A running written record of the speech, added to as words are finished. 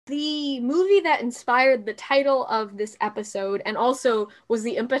The movie that inspired the title of this episode and also was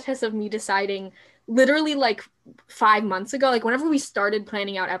the impetus of me deciding literally like 5 months ago, like whenever we started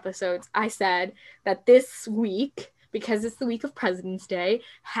planning out episodes, I said that this week, because it's the week of President's Day,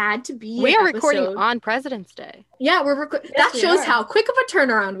 had to be We an are episode. recording on President's Day. Yeah, that shows how quick of a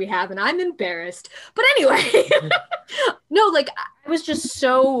turnaround we have, and I'm embarrassed. But anyway, no, like I was just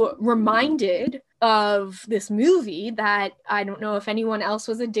so reminded of this movie that I don't know if anyone else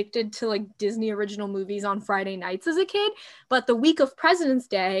was addicted to like Disney original movies on Friday nights as a kid, but the week of President's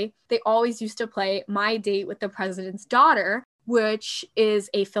Day, they always used to play My Date with the President's Daughter, which is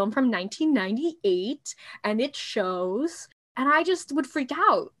a film from 1998, and it shows, and I just would freak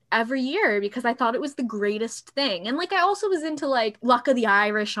out every year because I thought it was the greatest thing. And like I also was into like Luck of the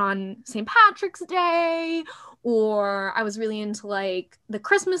Irish on St. Patrick's Day, or I was really into like the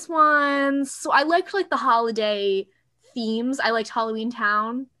Christmas ones. So I liked like the holiday themes. I liked Halloween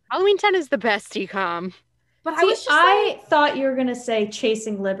Town. Halloween Town is the best decom. But See, I thought you were going to say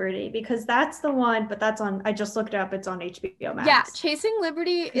Chasing Liberty because that's the one, but that's on, I just looked it up, it's on HBO Max. Yeah, Chasing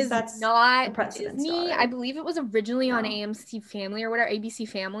Liberty is not Disney. Daughter. I believe it was originally on AMC Family or whatever, ABC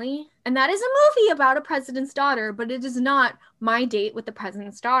Family. And that is a movie about a president's daughter, but it is not My Date with the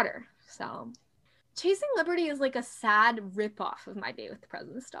President's Daughter. So Chasing Liberty is like a sad ripoff of My Date with the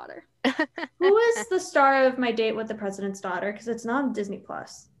President's Daughter. Who is the star of My Date with the President's Daughter? Because it's not on Disney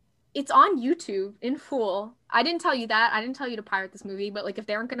Plus. It's on YouTube in full. I didn't tell you that. I didn't tell you to pirate this movie, but like if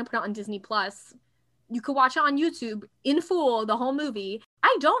they aren't going to put it on Disney Plus, you could watch it on YouTube in full, the whole movie.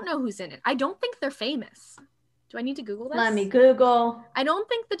 I don't know who's in it. I don't think they're famous. Do I need to Google this? Let me Google. I don't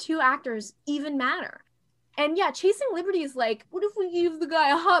think the two actors even matter. And yeah, Chasing Liberty is like, what if we gave the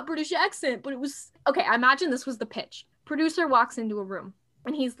guy a hot British accent? But it was, okay, I imagine this was the pitch. Producer walks into a room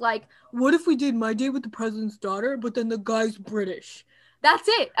and he's like, what if we did My Date with the President's Daughter, but then the guy's British? That's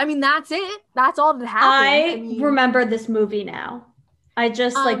it. I mean, that's it. That's all that happened. I remember this movie now. I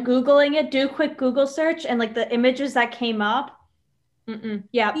just like Googling it, do a quick Google search, and like the images that came up.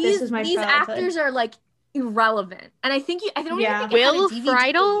 Yeah, this is my These childhood. actors are like irrelevant. And I think, I don't even think Will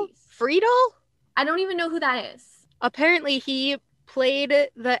Friedle? I don't even know who that is. Apparently he played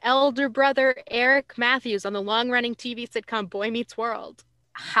the elder brother Eric Matthews on the long-running TV sitcom Boy Meets World.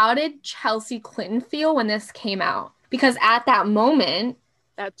 How did Chelsea Clinton feel when this came out? Because at that moment,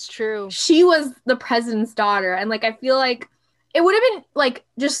 that's true, she was the president's daughter. And like, I feel like it would have been like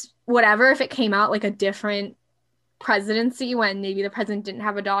just whatever if it came out like a different presidency when maybe the president didn't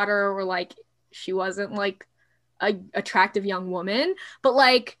have a daughter or like she wasn't like a attractive young woman. But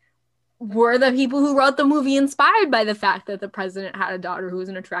like, were the people who wrote the movie inspired by the fact that the president had a daughter who was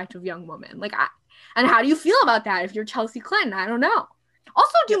an attractive young woman? Like, and how do you feel about that if you're Chelsea Clinton? I don't know.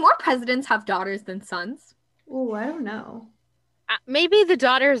 Also, do more presidents have daughters than sons? Oh, I don't know. Maybe the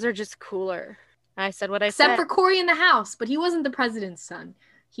daughters are just cooler. I said what I said. Except for Corey in the House, but he wasn't the president's son.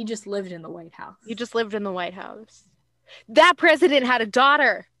 He just lived in the White House. He just lived in the White House. That president had a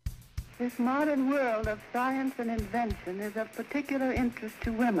daughter. This modern world of science and invention is of particular interest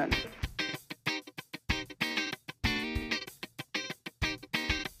to women.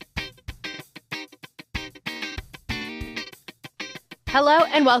 Hello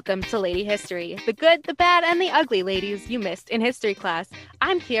and welcome to Lady History, the good, the bad, and the ugly ladies you missed in history class.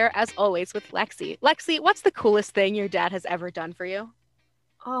 I'm here, as always, with Lexi. Lexi, what's the coolest thing your dad has ever done for you?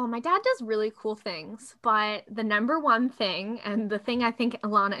 Oh, my dad does really cool things, but the number one thing, and the thing I think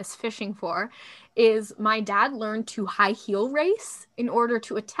Alana is fishing for, is my dad learned to high heel race in order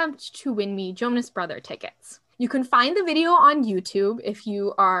to attempt to win me Jonas Brother tickets. You can find the video on YouTube if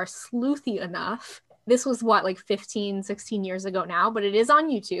you are sleuthy enough. This was like 15, 16 years ago now, but it is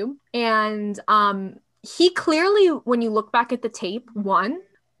on YouTube. And he clearly, when you look back at the tape, won,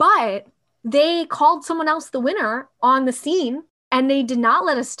 but they called someone else the winner on the scene and they did not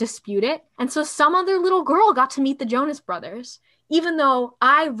let us dispute it. And so some other little girl got to meet the Jonas Brothers, even though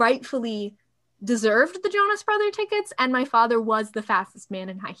I rightfully deserved the Jonas Brother tickets and my father was the fastest man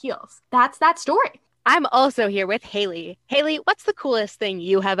in high heels. That's that story. I'm also here with Haley. Haley, what's the coolest thing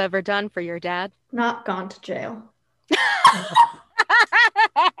you have ever done for your dad? Not gone to jail.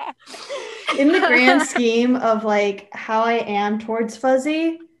 In the grand scheme of like how I am towards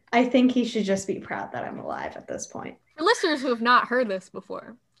Fuzzy, I think he should just be proud that I'm alive at this point. For listeners who have not heard this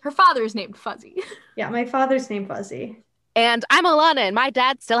before, her father is named Fuzzy. Yeah, my father's named Fuzzy. And I'm Alana, and my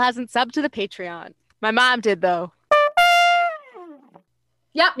dad still hasn't subbed to the Patreon. My mom did, though.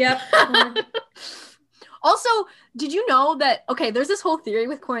 Yep. Also, did you know that, okay, there's this whole theory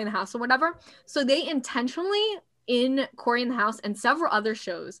with Corey in the House or whatever. So they intentionally, in Corey in the House and several other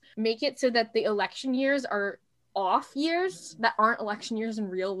shows, make it so that the election years are off years that aren't election years in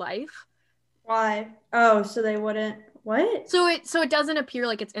real life. Why? Oh, so they wouldn't. What? So it doesn't appear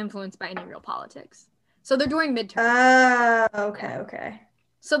like it's influenced by any real politics. So they're during midterms. Okay.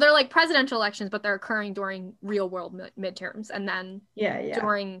 So they're like presidential elections, but they're occurring during real world midterms. And then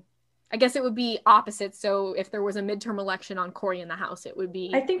during, I guess it would be opposite. So if there was a midterm election on Cory in the House, it would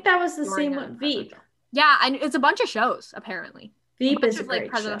be. I think that was the same with Veep. Yeah, and it's a bunch of shows, apparently. Veep is a great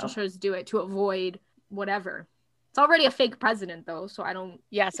presidential show. shows do it to avoid whatever. It's already a fake president, though, so I don't.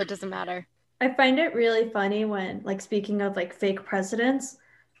 Yeah, so it doesn't matter. I find it really funny when, like, speaking of like fake presidents,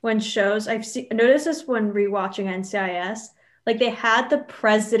 when shows noticed this when rewatching NCIS, like they had the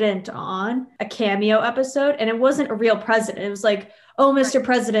president on a cameo episode, and it wasn't a real president. It was like, oh, Mr.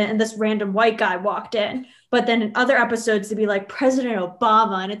 President, and this random white guy walked in. But then in other episodes, to be like President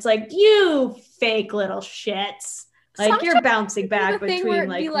Obama, and it's like, you fake little shits. Like, sometimes you're bouncing back between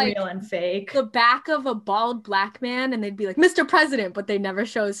like real and fake. The back of a bald black man, and they'd be like, Mr. President, but they never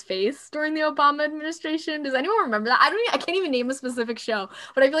show his face during the Obama administration. Does anyone remember that? I can't even name a specific show,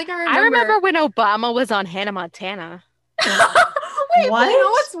 but I feel like I remember when Obama was on Hannah Montana. Wait, what? You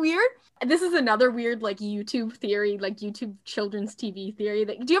know what's weird? This is another weird like YouTube theory, like YouTube children's TV theory.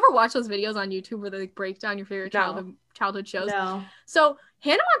 Do you ever watch those videos on YouTube where they like break down your favorite childhood shows? No. So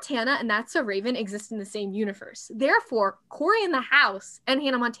Hannah Montana and That's So Raven exist in the same universe. Therefore, Cory in the House and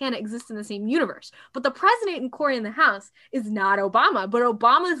Hannah Montana exist in the same universe. But the president in Cory in the House is not Obama, but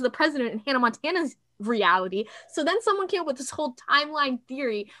Obama is the president in Hannah Montana's reality. So then someone came up with this whole timeline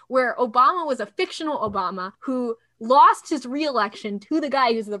theory where Obama was a fictional Obama who lost his re-election to the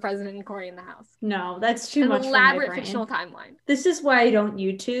guy who's the president in Cory in the House. No, that's too much for my brain. Elaborate fictional timeline. This is why I don't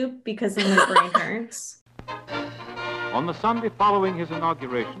YouTube, because then my brain hurts. On the Sunday following his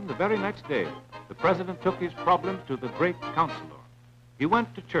inauguration, the very next day, the president took his problems to the great counselor. He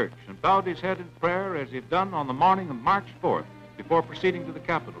went to church and bowed his head in prayer as he had done on the morning of March 4th before proceeding to the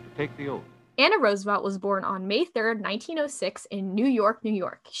Capitol to take the oath. Anna Roosevelt was born on May 3rd, 1906 in New York, New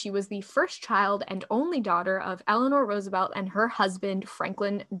York. She was the first child and only daughter of Eleanor Roosevelt and her husband,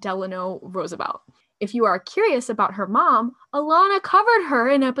 Franklin Delano Roosevelt. If you are curious about her mom, Alana covered her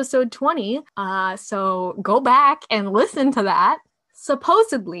in episode 20, so go back and listen to that.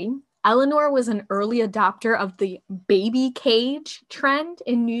 Supposedly, Eleanor was an early adopter of the baby cage trend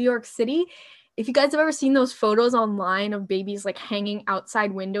in New York City. If you guys have ever seen those photos online of babies like hanging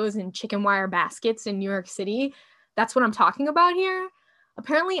outside windows in chicken wire baskets in New York City, that's what I'm talking about here.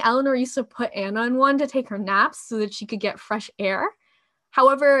 Apparently, Eleanor used to put Anna in one to take her naps so that she could get fresh air.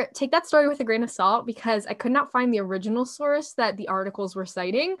 However, take that story with a grain of salt because I could not find the original source that the articles were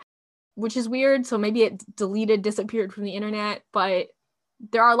citing, which is weird. So maybe it disappeared from the internet, but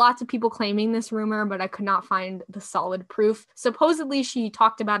there are lots of people claiming this rumor, but I could not find the solid proof. Supposedly, she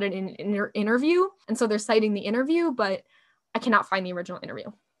talked about it in her interview, and so they're citing the interview, but I cannot find the original interview.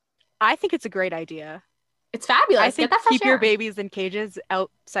 I think it's a great idea. It's fabulous. I think keep your babies in cages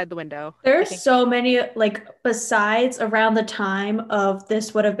outside the window. There's so many, like, besides around the time of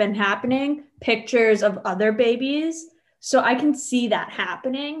this would have been happening, pictures of other babies. So I can see that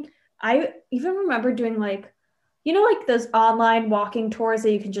happening. I even remember doing like, you know, like those online walking tours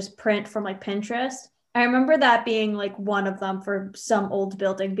that you can just print from like Pinterest. I remember that being like one of them for some old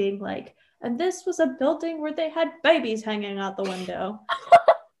building being like, and this was a building where they had babies hanging out the window.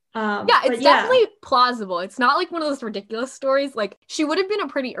 It's definitely plausible. It's not like one of those ridiculous stories. Like she would have been a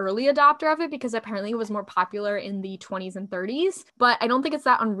pretty early adopter of it because apparently it was more popular in the 20s and 30s. But I don't think it's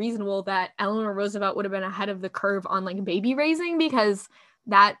that unreasonable that Eleanor Roosevelt would have been ahead of the curve on like baby raising because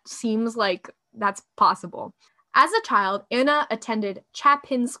that seems like that's possible. As a child, Anna attended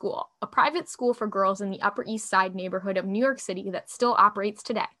Chapin School, a private school for girls in the Upper East Side neighborhood of New York City that still operates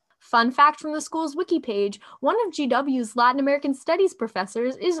today. Fun fact from the school's wiki page, one of GW's Latin American Studies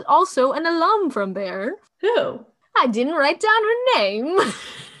professors is also an alum from there. Who? I didn't write down her name.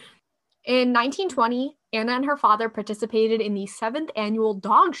 In 1920, Anna and her father participated in the 7th annual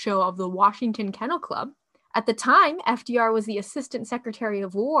dog show of the Washington Kennel Club. At the time, FDR was the Assistant Secretary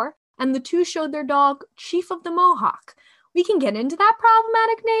of War, and the two showed their dog Chief of the Mohawk. We can get into that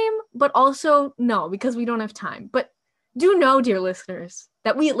problematic name, but also no, because we don't have time. But do know, dear listeners,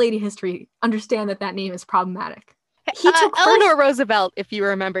 that we at Lady History understand that that name is problematic. Eleanor Roosevelt, if you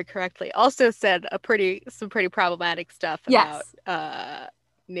remember correctly, also said some pretty problematic stuff about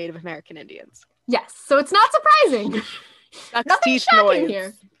Native American Indians. Yes, so it's not surprising. Nothing shocking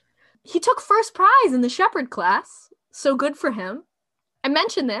here. He took first prize in the shepherd class, so good for him. I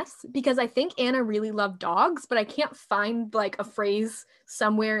mention this because I think Anna really loved dogs, but I can't find like a phrase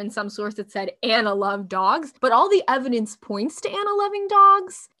somewhere in some source that said Anna loved dogs, but all the evidence points to Anna loving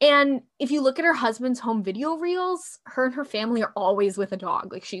dogs. And if you look at her husband's home video reels, her and her family are always with a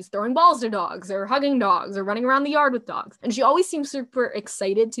dog. Like she's throwing balls to dogs or hugging dogs or running around the yard with dogs. And she always seems super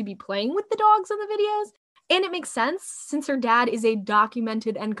excited to be playing with the dogs in the videos. And it makes sense since her dad is a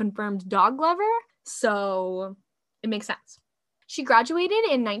documented and confirmed dog lover. So it makes sense. She graduated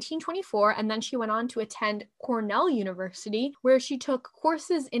in 1924, and then she went on to attend Cornell University, where she took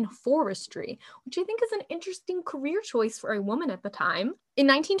courses in forestry, which I think is an interesting career choice for a woman at the time. In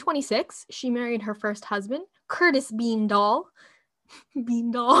 1926, she married her first husband, Curtis Beandahl.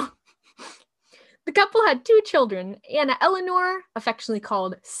 Beandahl. The couple had 2 children, Anna Eleanor, affectionately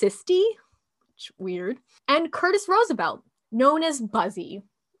called Sisty, which weird, and Curtis Roosevelt, known as Buzzy.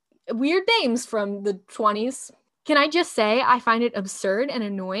 Weird names from the 20s. Can I just say, I find it absurd and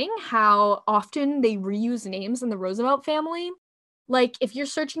annoying how often they reuse names in the Roosevelt family. Like, if you're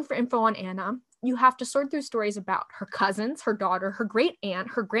searching for info on Anna, you have to sort through stories about her cousins, her daughter, her great aunt,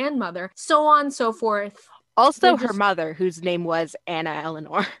 her grandmother, so on and so forth. Also, her mother, whose name was Anna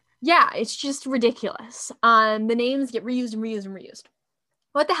Eleanor. Yeah, it's just ridiculous. The names get reused and reused and reused.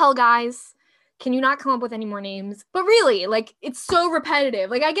 What the hell, guys? Can you not come up with any more names? But really, like, it's so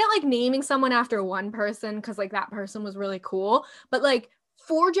repetitive. Like, I get, like, naming someone after one person because, like, that person was really cool. But, like,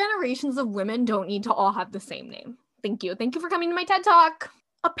 4 generations of women don't need to all have the same name. Thank you. Thank you for coming to my TED Talk.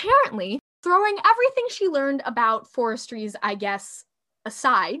 Apparently, throwing everything she learned about forestries, I guess,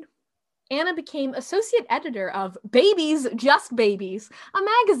 aside, Anna became associate editor of Babies, Just Babies, a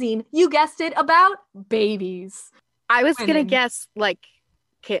magazine, you guessed it, about babies. I was going to guess, like,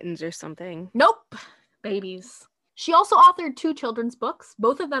 kittens or something. Nope. Babies. She also authored 2 children's books,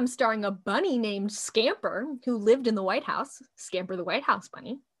 both of them starring a bunny named Scamper, who lived in the White House. Scamper the White House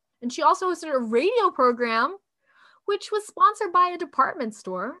bunny. And she also hosted a radio program, which was sponsored by a department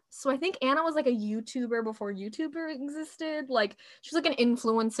store. So I think Anna was like a YouTuber before YouTuber existed. Like, she was like an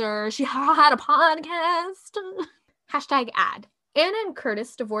influencer. She had a podcast. Hashtag ad. Anna and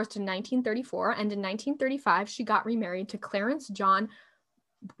Curtis divorced in 1934, and in 1935, she got remarried to Clarence John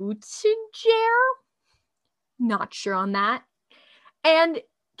Buttigieg? Not sure on that. And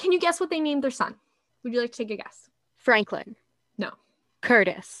can you guess what they named their son? Would you like to take a guess? Franklin. No.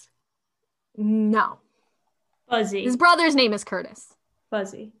 Curtis. No. Buzzy. His brother's name is Curtis.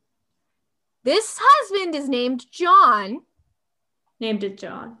 Buzzy. This husband is named John. Named it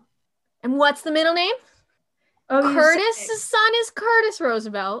John. And what's the middle name? Oh, Curtis's son is Curtis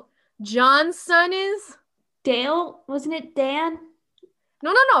Roosevelt. John's son is Dale. Wasn't it Dan?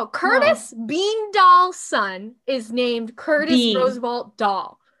 No. Curtis Beandahl's son is named Curtis Bean. Roosevelt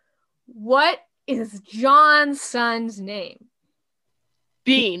Dahl. What is John's son's name?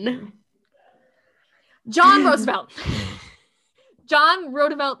 Bean. John Roosevelt. John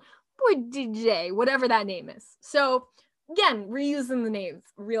Roosevelt Buttigieg, whatever that name is. So again, reusing the names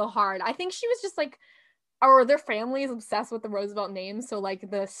real hard. I think she was just like, or their family is obsessed with the Roosevelt names. So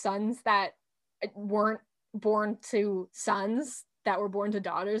like the sons that weren't born to sons that were born to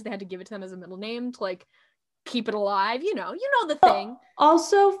daughters, they had to give it to them as a middle name to like keep it alive. You know the thing.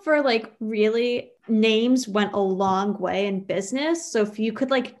 Also, for like really, names went a long way in business. So if you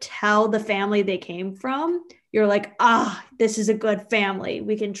could like tell the family they came from, you're like, this is a good family.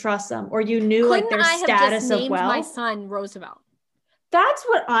 We can trust them. Or you knew like their status of wealth. My son Roosevelt. That's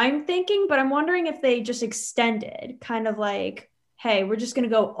what I'm thinking, but I'm wondering if they just extended, kind of like, hey, we're just going to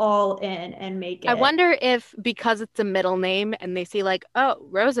go all in and make it. I wonder if because it's a middle name and they see like, oh,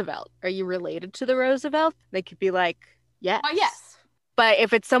 Roosevelt, are you related to the Roosevelt? They could be like, yes. Oh, yes. But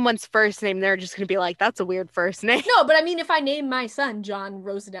if it's someone's first name, they're just going to be like, that's a weird first name. No, but I mean, if I name my son John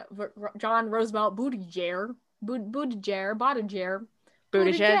Roosevelt Buttigieg.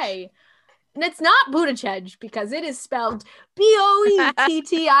 And it's not Buttigieg because it is spelled Boettiger.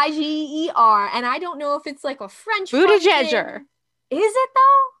 And I don't know if it's like a French Buttigieg. Is it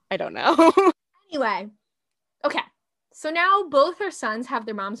though? I don't know. Anyway, okay. So now both her sons have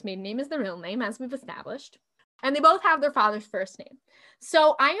their mom's maiden name as their middle name, as we've established. And they both have their father's first name.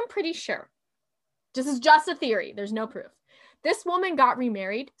 So I am pretty sure, this is just a theory, there's no proof. This woman got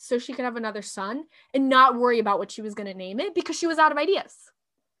remarried so she could have another son and not worry about what she was going to name it because she was out of ideas.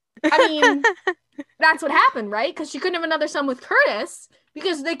 I mean, that's what happened, right? Because she couldn't have another son with Curtis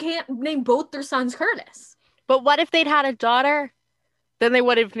because they can't name both their sons Curtis. But what if they'd had a daughter? Then they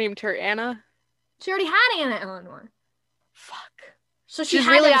would have named her Anna. She already had Anna Eleanor. Fuck. So she's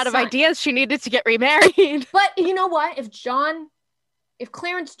really out of ideas. She needed to get remarried. But you know what? If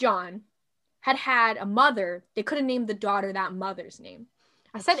Clarence John had a mother, they could have named the daughter that mother's name.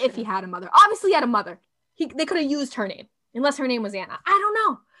 I said if he had a mother. Obviously he had a mother. They could have used her name, unless her name was Anna. I don't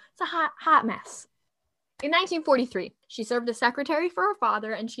know. It's a hot mess. In 1943, she served as secretary for her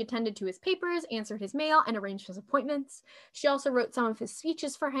father, and she attended to his papers, answered his mail, and arranged his appointments. She also wrote some of his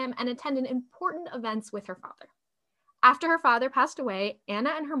speeches for him and attended important events with her father. After her father passed away,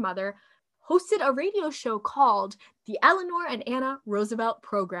 Anna and her mother hosted a radio show called the Eleanor and Anna Roosevelt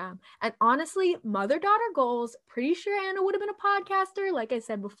Program. And honestly, mother-daughter goals, pretty sure Anna would have been a podcaster, like I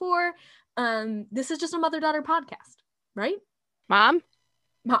said before. This is just a mother-daughter podcast, right? Mom?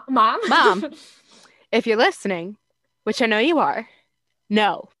 Mom? If you're listening, which I know you are,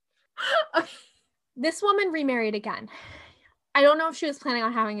 no. Okay. This woman remarried again. I don't know if she was planning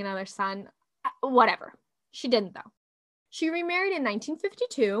on having another son. Whatever. She didn't, though. She remarried in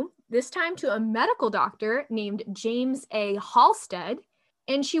 1952, this time to a medical doctor named James A. Halstead,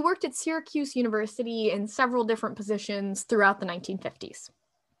 and she worked at Syracuse University in several different positions throughout the 1950s.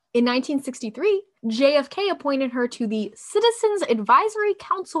 In 1963, JFK appointed her to the Citizens Advisory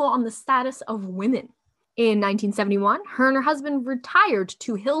Council on the Status of Women. In 1971, her and her husband retired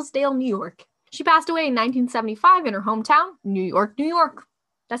to Hillsdale, New York. She passed away in 1975 in her hometown, New York, New York.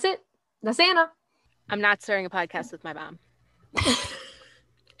 That's it. That's Anna. I'm not starting a podcast with my mom.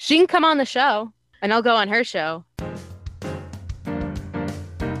 She can come on the show, and I'll go on her show.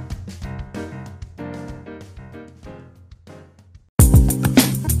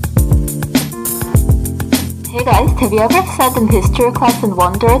 Hey guys, have you ever sat in history class and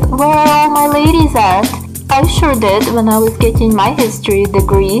wondered, where are all my ladies at? I sure did when I was getting my history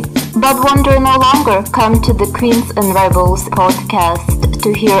degree, but wonder no longer. Come to the Queens and Rebels podcast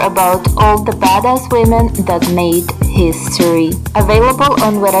to hear about all the badass women that made history. Available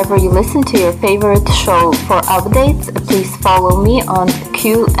on wherever you listen to your favorite show. For updates, please follow me on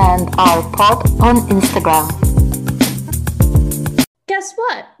Q&R Pod on Instagram. Guess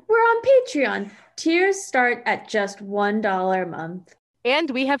what? We're on Patreon. Tiers start at just $1 a month.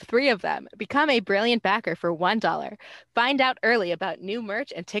 And we have 3 of them. Become a brilliant backer for $1. Find out early about new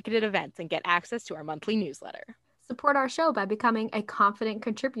merch and ticketed events and get access to our monthly newsletter. Support our show by becoming a confident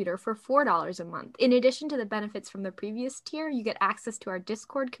contributor for $4 a month. In addition to the benefits from the previous tier, you get access to our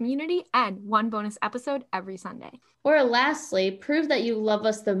Discord community and 1 bonus episode every Sunday. Or lastly, prove that you love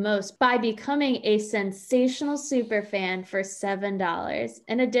us the most by becoming a sensational superfan for $7.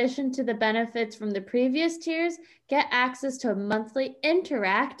 In addition to the benefits from the previous tiers, get access to a monthly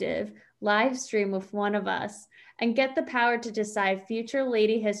interactive live stream with one of us and get the power to decide future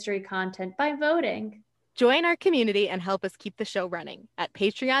Lady History content by voting. Join our community and help us keep the show running at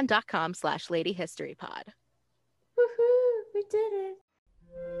patreon.com/ladyhistorypod. Woohoo! We did it!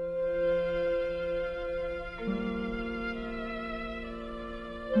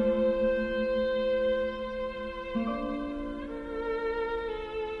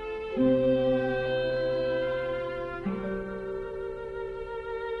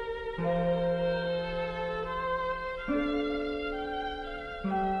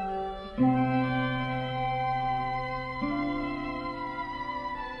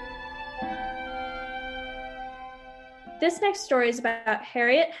 This next story is about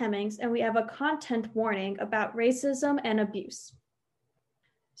Harriet Hemings, and we have a content warning about racism and abuse.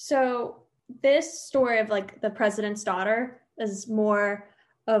 So this story of like the president's daughter is more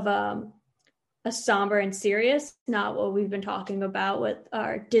of a somber and serious, not what we've been talking about with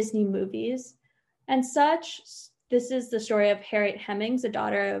our Disney movies and such. This is the story of Harriet Hemings, the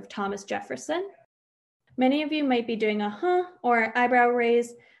daughter of Thomas Jefferson. Many of you might be doing a huh or eyebrow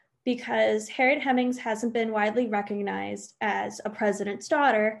raise, because Harriet Hemings hasn't been widely recognized as a president's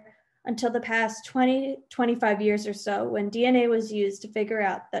daughter until the past 25 years or so, when DNA was used to figure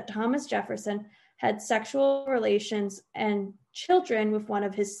out that Thomas Jefferson had sexual relations and children with one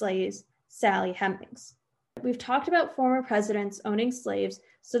of his slaves, Sally Hemings. We've talked about former presidents owning slaves,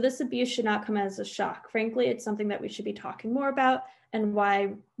 so this abuse should not come as a shock. Frankly, it's something that we should be talking more about, and why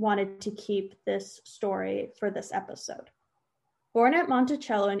I wanted to keep this story for this episode. Born at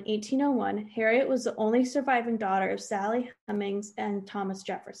Monticello in 1801, Harriet was the only surviving daughter of Sally Hemings and Thomas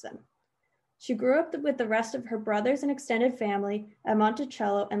Jefferson. She grew up with the rest of her brothers and extended family at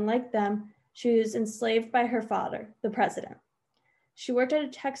Monticello, and like them, she was enslaved by her father, the president. She worked at a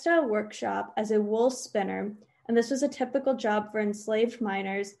textile workshop as a wool spinner, and this was a typical job for enslaved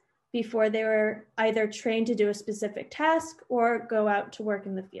miners before they were either trained to do a specific task or go out to work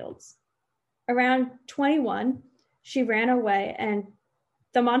in the fields. Around 21, she ran away, and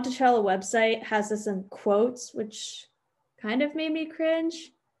the Monticello website has this in quotes, which kind of made me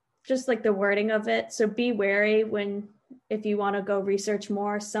cringe, just like the wording of it. So be wary if you want to go research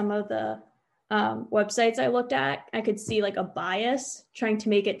more. Some of the websites I looked at, I could see like a bias trying to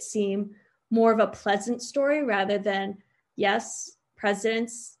make it seem more of a pleasant story rather than, yes,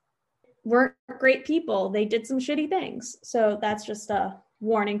 presidents weren't great people. They did some shitty things. So that's just a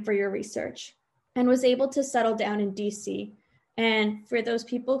warning for your research. And was able to settle down in DC. And for those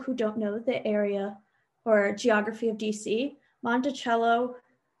people who don't know the area or geography of DC, Monticello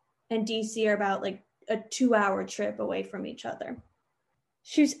and DC are about like a 2-hour trip away from each other.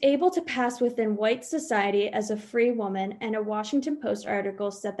 She was able to pass within white society as a free woman, and a Washington Post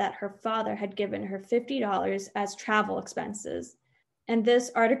article said that her father had given her $50 as travel expenses. And this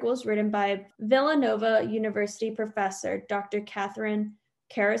article was written by Villanova University professor, Dr. Catherine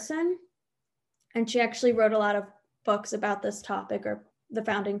Carrison. And she actually wrote a lot of books about this topic, or the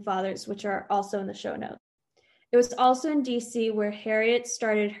founding fathers, which are also in the show notes. It was also in DC where Harriet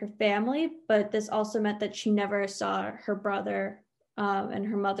started her family, but this also meant that she never saw her brother and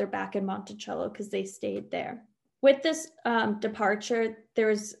her mother back in Monticello because they stayed there. With this departure, there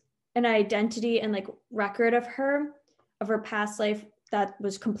was an identity and like record of her past life that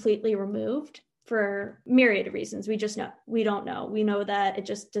was completely removed for myriad of reasons. We don't know. We know that it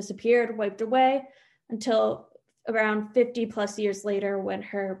just disappeared, wiped away until around 50 plus years later when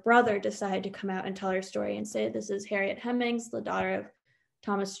her brother decided to come out and tell her story and say, this is Harriet Hemings, the daughter of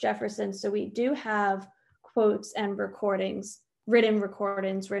Thomas Jefferson. So we do have quotes and written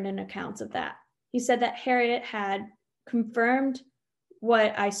accounts of that. He said that Harriet had confirmed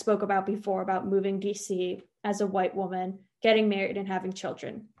what I spoke about before about moving DC as a white woman, getting married and having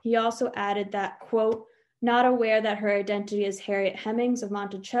children. He also added that, quote, not aware that her identity as Harriet Hemings of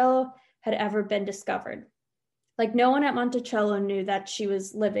Monticello had ever been discovered. Like no one at Monticello knew that she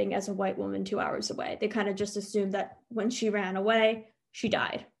was living as a white woman 2 hours away. They kind of just assumed that when she ran away, she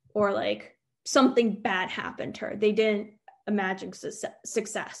died or like something bad happened to her. They didn't imagine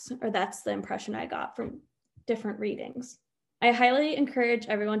success, or that's the impression I got from different readings. I highly encourage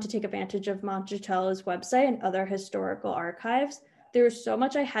everyone to take advantage of Monticello's website and other historical archives. There was so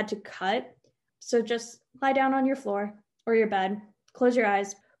much I had to cut, so just lie down on your floor or your bed, close your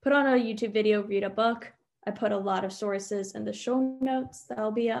eyes, put on a YouTube video, read a book. I put a lot of sources in the show notes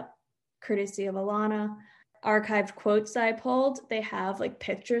that'll be up, courtesy of Alana. Archived quotes I pulled, they have like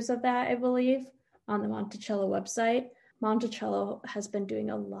pictures of that, I believe, on the Monticello website. Monticello has been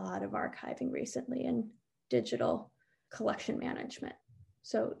doing a lot of archiving recently and digital collection management.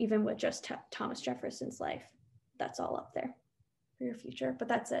 So even with just Thomas Jefferson's life, that's all up there for your future. But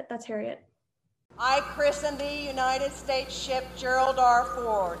that's it. That's Harriet. I christen the United States ship Gerald R.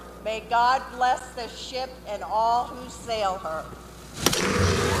 Ford. May God bless the ship and all who sail her.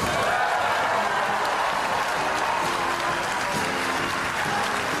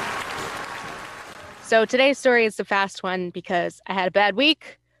 So today's story is the fast one because I had a bad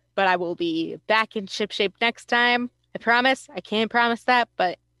week, but I will be back in shipshape next time. I promise. I can't promise that,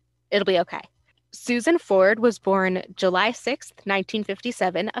 but it'll be okay. Susan Ford was born July 6th,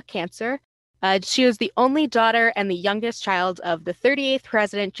 1957, a Cancer. She was the only daughter and the youngest child of the 38th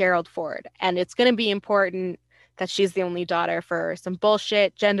President Gerald Ford. And it's going to be important that she's the only daughter for some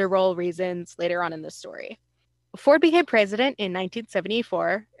bullshit gender role reasons later on in the story. Ford became president in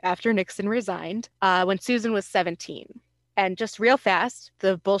 1974 after Nixon resigned when Susan was 17. And just real fast,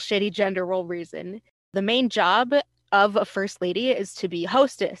 the bullshitty gender role reason, the main job of a first lady is to be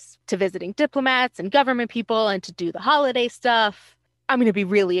hostess to visiting diplomats and government people and to do the holiday stuff. I'm going to be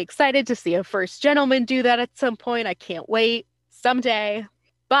really excited to see a first gentleman do that at some point. I can't wait. Someday.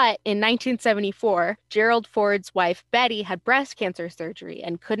 But in 1974, Gerald Ford's wife, Betty, had breast cancer surgery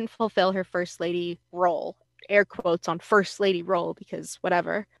and couldn't fulfill her first lady role. Air quotes on first lady role because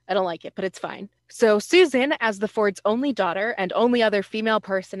whatever. I don't like it, but it's fine. So Susan, as the Ford's only daughter and only other female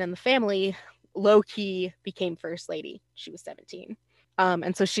person in the family, low-key became first lady. She was 17.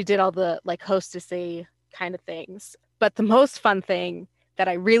 And so she did all the like hostessy kind of things. But the most fun thing that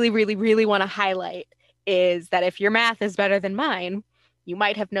I really, really, really want to highlight is that if your math is better than mine, you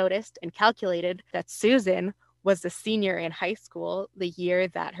might have noticed and calculated that Susan was a senior in high school the year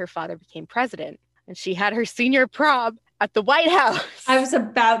that her father became president. And she had her senior prom at the White House. I was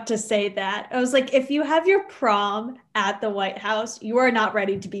about to say that. I was like, if you have your prom at the White House, you are not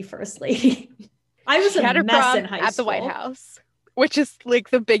ready to be first lady. I was a mess in high school. At the White House, which is like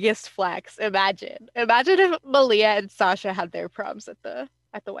the biggest flex. Imagine if Malia and Sasha had their proms at the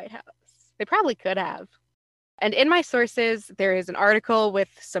White House. They probably could have. And in my sources, there is an article with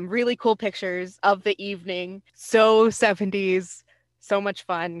some really cool pictures of the evening. So 70s, so much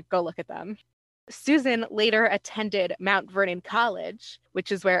fun. Go look at them. Susan later attended Mount Vernon College,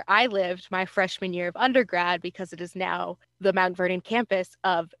 which is where I lived my freshman year of undergrad because it is now the Mount Vernon campus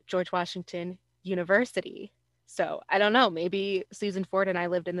of George Washington University. So I don't know, maybe Susan Ford and I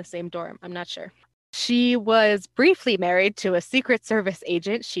lived in the same dorm. I'm not sure. She was briefly married to a Secret Service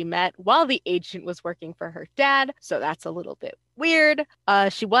agent she met while the agent was working for her dad. So that's a little bit weird.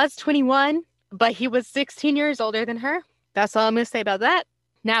 She was 21, but he was 16 years older than her. That's all I'm going to say about that.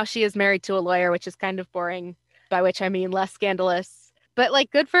 Now she is married to a lawyer, which is kind of boring, by which I mean less scandalous. But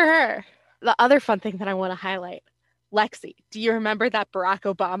like, good for her. The other fun thing that I want to highlight, Lexi, do you remember that Barack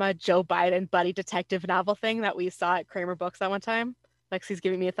Obama, Joe Biden buddy detective novel thing that we saw at Kramer Books that one time? Lexi's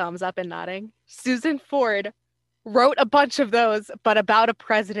giving me a thumbs up and nodding. Susan Ford wrote a bunch of those, but about a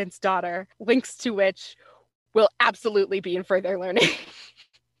president's daughter, links to which will absolutely be in Further Learning.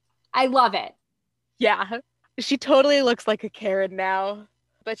 I love it. Yeah, she totally looks like a Karen now,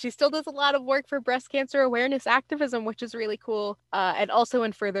 but she still does a lot of work for breast cancer awareness activism, which is really cool. And also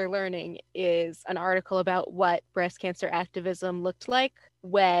in Further Learning is an article about what breast cancer activism looked like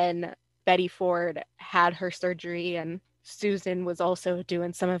when Betty Ford had her surgery, and Susan was also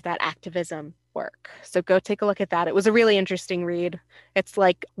doing some of that activism work. So go take a look at that. It was a really interesting read. It's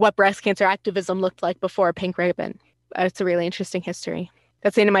like what breast cancer activism looked like before Pink Ribbon. It's a really interesting history.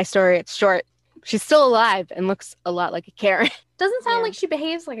 That's the end of my story. It's short. She's still alive and looks a lot like a Karen. Doesn't sound like she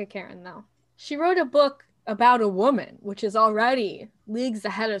behaves like a Karen, though. She wrote a book about a woman, which is already leagues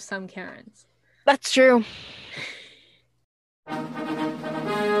ahead of some Karens. That's true.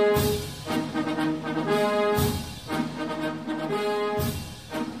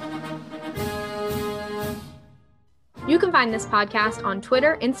 You can find this podcast on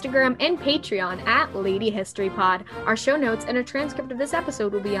Twitter, Instagram, and Patreon at Lady History Pod. Our show notes and a transcript of this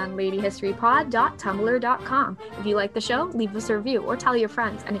episode will be on ladyhistorypod.tumblr.com. If you like the show, leave us a review or tell your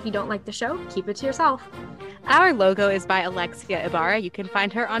friends. And if you don't like the show, keep it to yourself. Our logo is by Alexia Ibarra. You can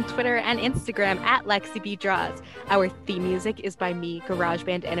find her on Twitter and Instagram at LexiBDraws. Our theme music is by me,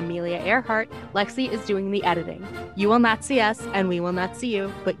 GarageBand, and Amelia Earhart. Lexi is doing the editing. You will not see us, and we will not see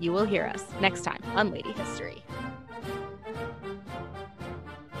you, but you will hear us next time on Lady History.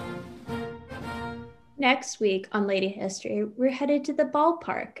 Next week on Lady History, we're headed to the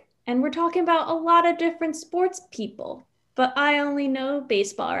ballpark, and we're talking about a lot of different sports people. But I only know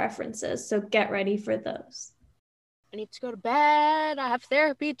baseball references, so get ready for those. I need to go to bed. I have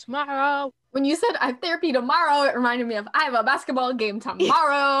therapy tomorrow. When you said I have therapy tomorrow, it reminded me of I have a basketball game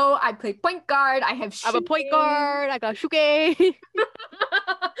tomorrow. I play point guard. I have I'm a point guard. I got shuke. That's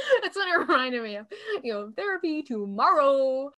what it reminded me of. Therapy tomorrow.